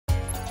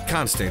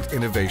constant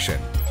innovation,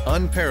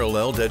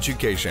 unparalleled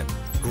education,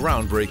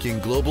 groundbreaking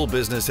global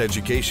business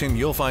education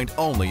you'll find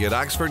only at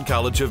Oxford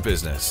College of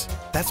Business.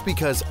 That's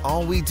because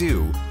all we do,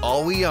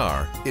 all we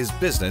are, is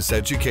business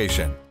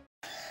education.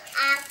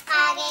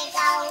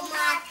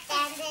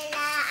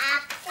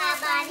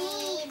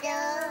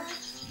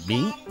 මේ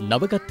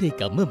නවගත්තේ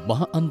ගම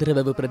මහ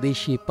අන්දරවැව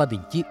ප්‍රදේශයේ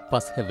පදිංචි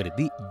 5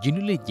 හැවිරිදි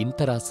ජිනුලේ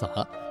ජින්තරා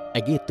සහ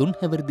ඇගේ 3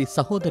 හැවිරිදි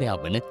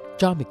සහෝදරයා වන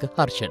චාමික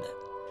හර්ෂණ.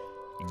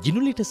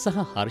 ජිනුලිට සහ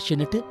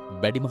හර්ෂණට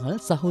වැඩිමහල්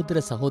සහෝදර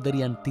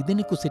සහෝදරියන්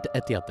තිදෙනෙකු සිට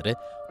ඇති අතර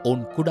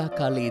ඔවුන් කුඩා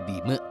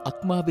කාලයේදීම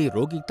අක්මාවේ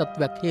රෝගී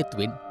තත්ත්වයක්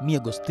හේතුවෙන් මිය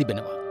ගොස්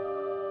තිබෙනවා.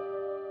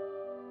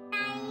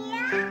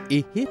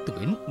 ඒ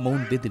හේතුවෙන්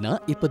මොවුන් දෙදෙනා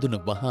ඉපදුන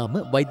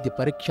වහාම වෛද්‍ය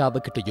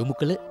පරීක්ෂාවකට යොමු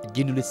කළ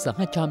ජිනුලි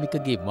සහ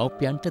චාමිකගේ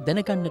මව්පියන්ට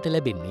දැනගන්නට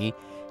ලැබෙන්නේ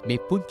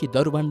මේ පුංචි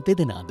දරුවන්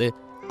දෙදෙනාද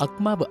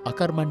අක්මාව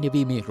අකර්මණ්‍ය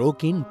වීමේ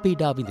රෝගයෙන්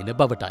පීඩා විඳින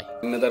බවටයි.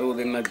 ඉන්න දරුවෝ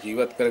දෙන්න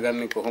ජීවත්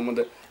කරගන්නේ කොහොමද?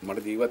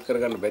 මට ජීවත්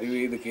කරගන්න බැරි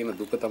වේද කියන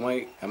දුක තමයි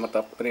හැම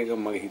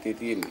තප්පරයකම මගේ හිතේ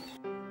තියෙන්නේ.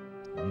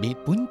 මේ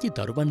පුංචි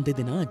දරුවන්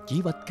දෙදෙනා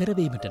ජීවත්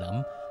කරවීමට නම්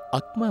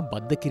අක්මා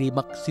බද්ධ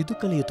කිරීමක් සිදු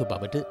කළ යුතු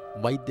බවට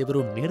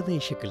වෛද්‍යවරුන්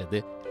නිර්දේශ කළද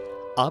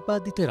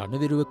ආබාධිත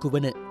රණවිරුවෙකු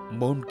වන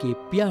මොවුන්ගේ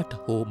පියාට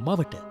හෝ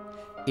මවට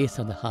ඒ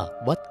සඳහා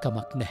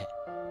වත්කමක් නැහැ.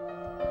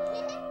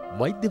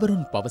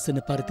 වෛද්‍යවරුන්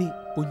පවසන පරිදි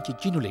පුංචි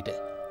ජිනුලිට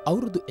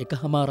අවුරුදු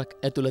 1.5ක්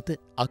ඇතුළත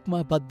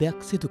අක්මා බද්ධයක්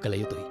සිදු කළ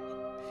යුතුයි.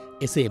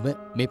 එසේම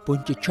මේ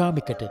පුංචි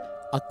චාමිකට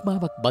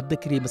අක්මාවක් බද්ධ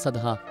කිරීම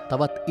සඳහා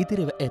තවත්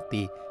ඉතිරිව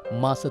ඇත්තේ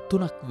මාස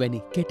 3ක් වැනි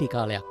කෙටි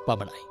කාලයක්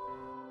පමණයි.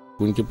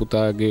 පුංචි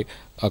පුතාගේ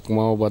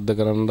අක්මාව බද්ධ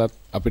කරන්නත්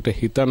අපිට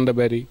හිතන්න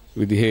බැරි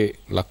විදිහේ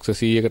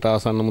ලක්ෂ 100කට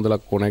ආසන්න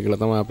මුදලක් ඕනෑ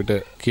කියලා තමයි අපිට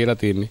කියලා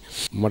තියෙන්නේ.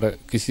 මට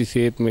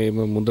කිසිසේත් මේ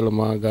මුදල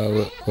මාගාව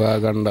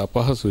හොයාගන්න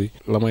අපහසුයි.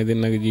 ළමයි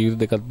දෙන්නගේ ජීවිත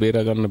දෙකත්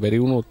බේරා ගන්න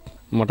බැරි වුණොත්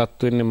මටත්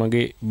වෙන්නේ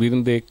මගේ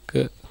බිරිඳ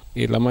එක්ක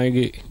ඒ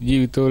ළමයිගේ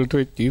ජීවිතවලට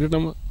වෙච්ච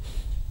ඉරණම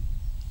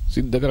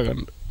සිද්ධ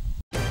කරගන්න.